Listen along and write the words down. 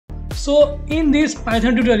So in this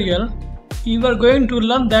Python tutorial, you are going to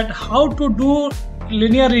learn that how to do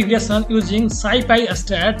linear regression using Scipy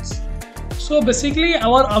stats. So basically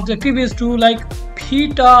our objective is to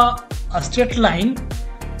fit a straight line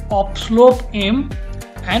of slope m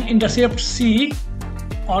and intercept c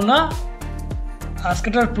on a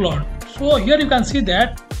scatter plot. So here you can see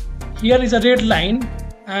that here is a red line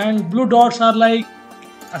and blue dots are like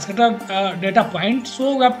a scatter data point.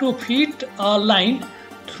 So we have to fit a line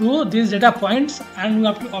through these data points and we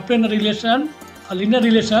have to obtain a linear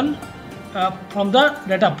relation from the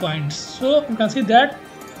data points. So you can see that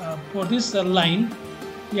for this line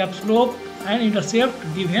we have slope and intercept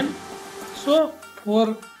given. So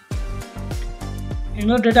for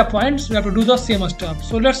data points we have to do the same stuff.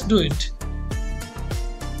 So let's do it.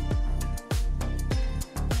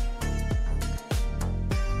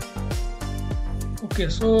 Okay,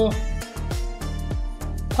 so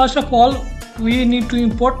first of all we need to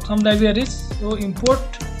import some libraries. So import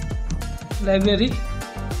library.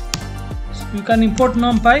 So you can import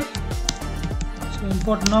numpy. So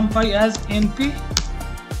import numpy as np,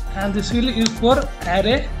 and this will use for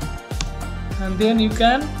array, and then you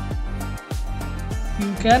can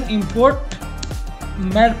import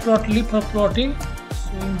Matplotlib for plotting.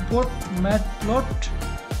 So import Matplotlib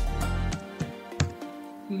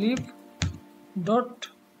dot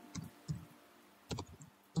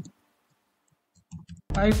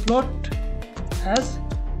pyplot as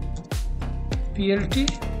plt.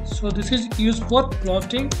 So this is used for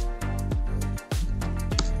plotting.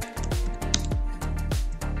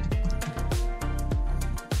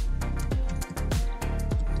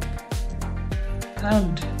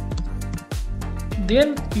 And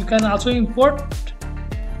then you can also import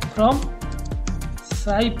from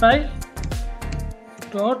Scipy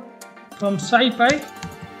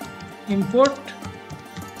import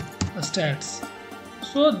stats.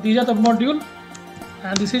 So these are the module,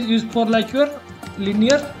 and this is used for your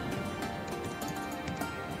linear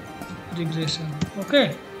regression.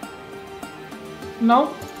 Okay,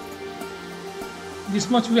 now this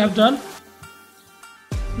much we have done.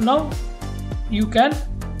 Now you can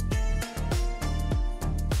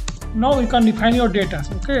define your data.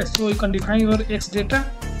 Okay, so you can define your x data.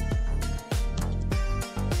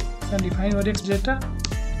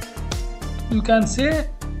 You can say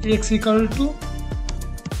x equal to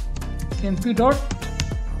np dot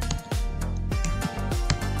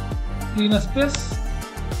linear space.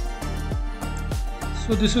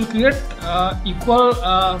 So this will create equal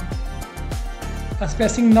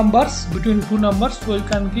spacing numbers between two numbers. So you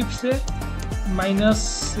can give say minus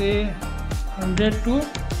say 100 to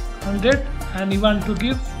 100, and you want to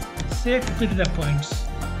give say 50 data points.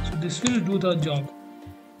 So this will do the job.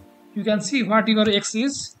 You can see what your x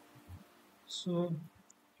is. So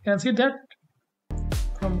you can see that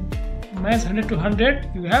from minus 100 to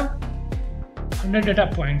 100 you have 100 data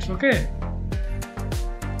points. Okay,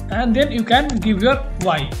 and then you can give your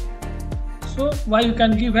y. So y you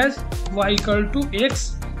can give as y equal to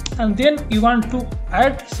x, and then you want to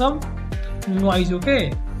add some noise.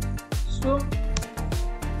 Okay, so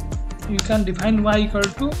you can define y equal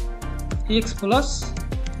to x plus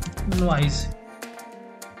noise.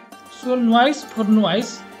 So for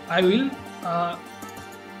noise I will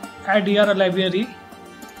add here a library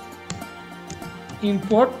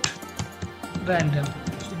import random.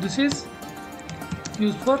 So this is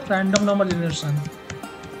used for random number generation.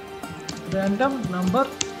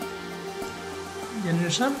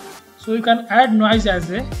 So you can add noise as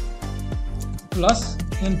a plus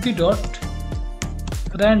np dot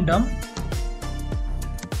random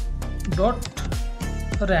dot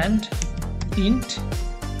rand int.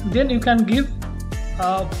 Then you can give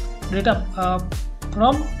data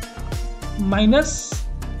from minus,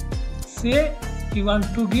 say you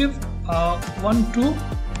want to give 1 to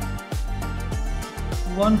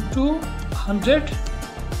 100.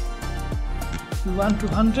 You want to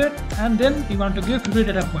 100, and then you want to give 50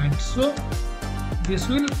 data points. So this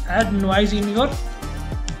will add noise in your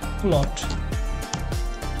plot.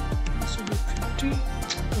 So 50.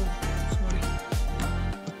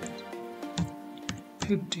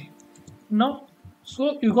 50. Now,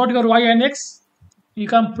 so you got your y and x. You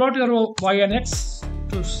can plot your y and x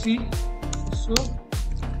to see. So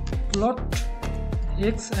plot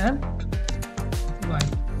x and y.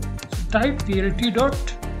 So type plt dot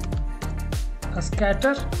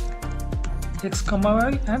scatter x comma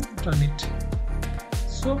y and run it.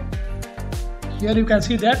 So here you can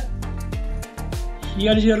see that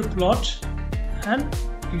here is your plot, and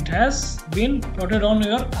it has been plotted on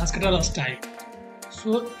your scatter type.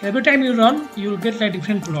 So every time you run, you will get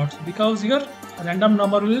different plots because your random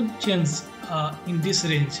number will change in this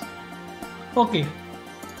range. Okay.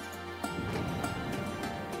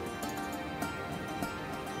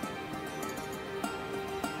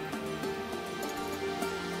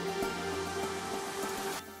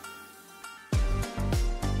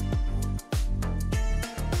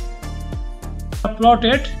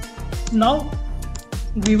 Plotted. Now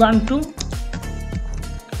we want to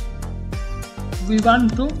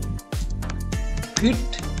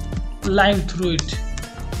fit line through it,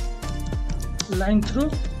 line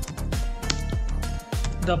through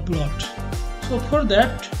the plot. So for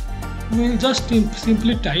that we will just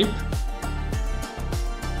simply type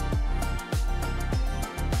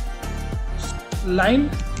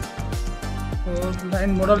line, or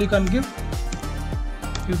line model you can give.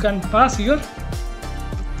 You can pass your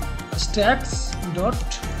stats dot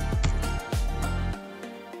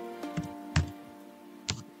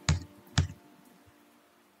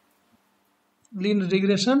linear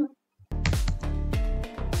regression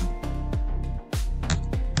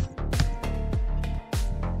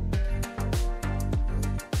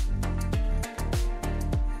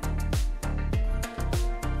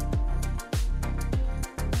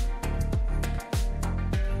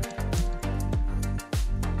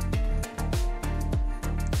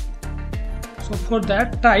So for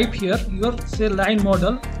that type here your say line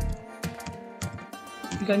model,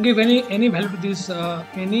 you can give any value to this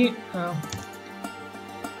any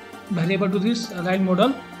variable to this line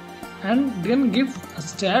model, and then give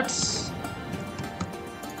stats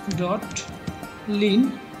dot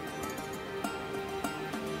line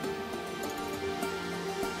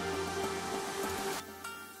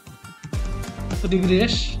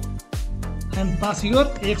regress and pass your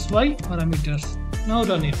xy parameters. Now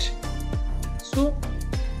run it. So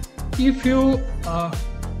if you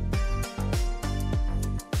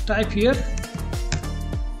type here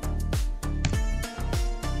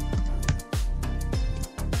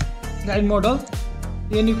line model,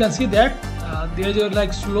 then you can see that there is your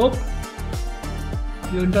like slope,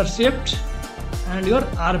 your intercept, and your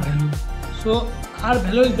R value. So R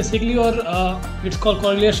value is basically your it's called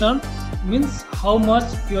correlation, means how much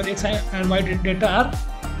your x and y data are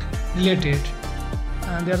related,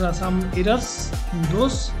 and there are some errors in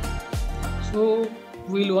those. So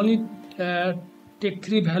we'll only take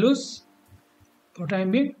 3 values for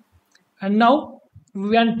time being, and now we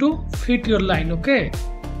want to fit your line, okay,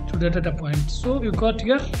 to the data point. So you got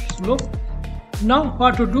your slope. Now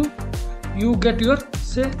what to do, you get your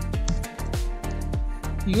say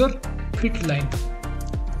your fit line.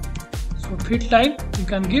 So fit line you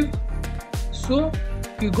can give. So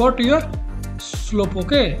you got your slope,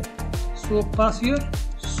 okay. So pass your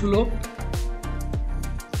slope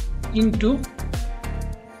into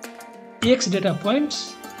x data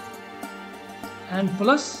points, and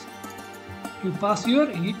plus you pass your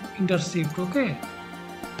intercept, okay.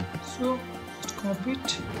 So just copy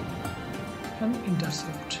it and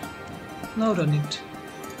intercept. Now run it.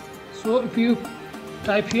 So if you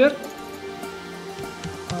type here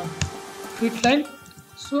fit line,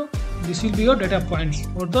 so this will be your data points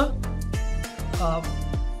for the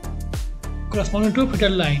corresponding to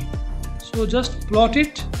fitted line. So just plot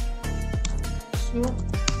it. So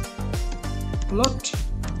plot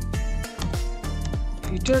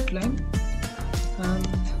fitted line, and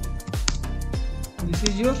this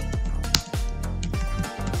is your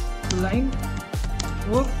line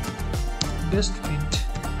for best fit.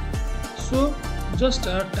 So just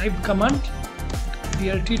type command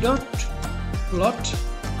plt dot plot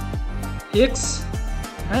x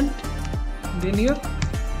and then your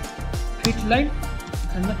fit line,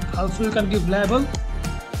 and also you can give label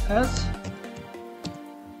as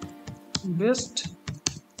best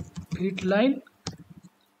fit line,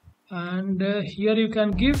 and here you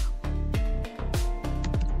can give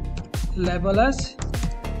label as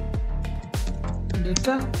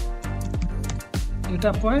data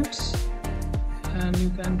points, and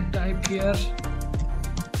you can type here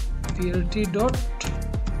plt dot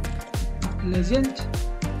legend,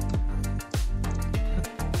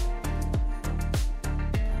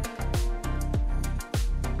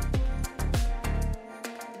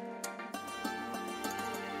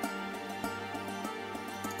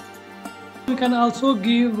 you can also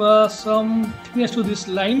give some thickness to this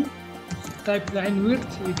line. Type line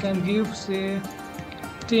width, you can give say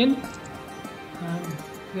 10, and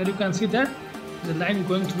here you can see that the line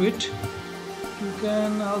going through it. You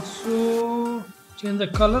can also change the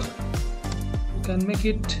color, you can make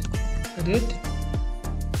it red.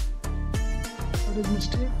 What is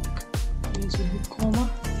mistake? There should be comma.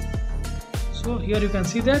 So here you can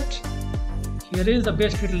see that here is the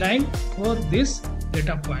best fit line for this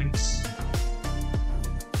data points.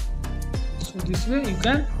 So this way you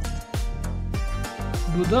can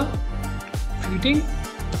do the fitting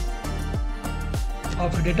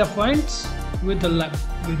of data points with the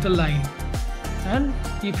line. And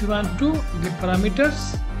if you want to get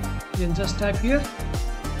parameters, then just type here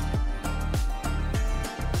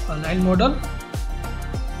a line model.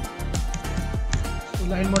 So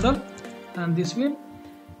line model, and this will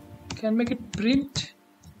can make it print.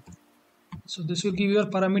 So this will give your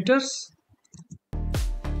parameters.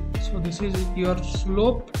 So this is your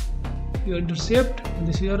slope, your intercept, and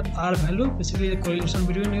this is your R value, basically the correlation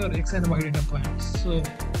between your X and Y data points. So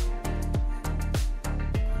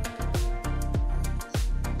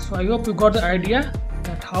I hope you got the idea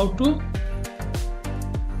that how to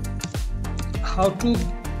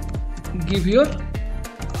give your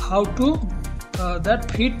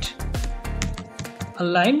that fit a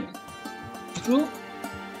line through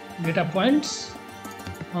data points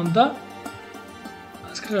on the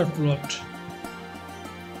scatter plot.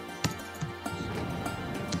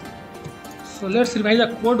 So let's revise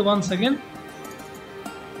the code once again.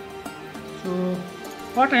 So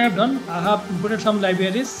what I have done, I have imported some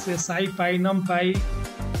libraries, say Scipy, NumPy,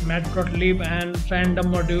 Matplotlib, and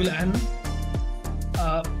random module, and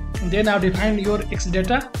then I have defined your X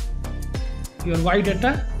data, your Y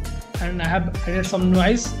data, and I have added some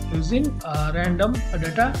noise using random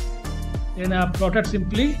data. Then I have plotted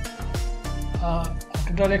simply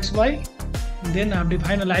total XY. Then I have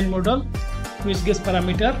defined a line model which gives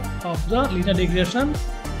parameter of the linear regression,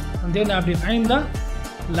 and then I have defined the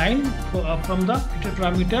line from the fitted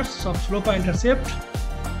parameters of slope and intercept.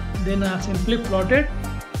 Then I have simply plotted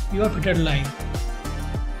your fitted line.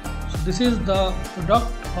 So this is the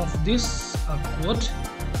product of this code.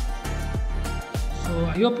 So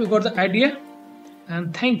I hope you got the idea,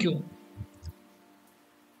 and thank you.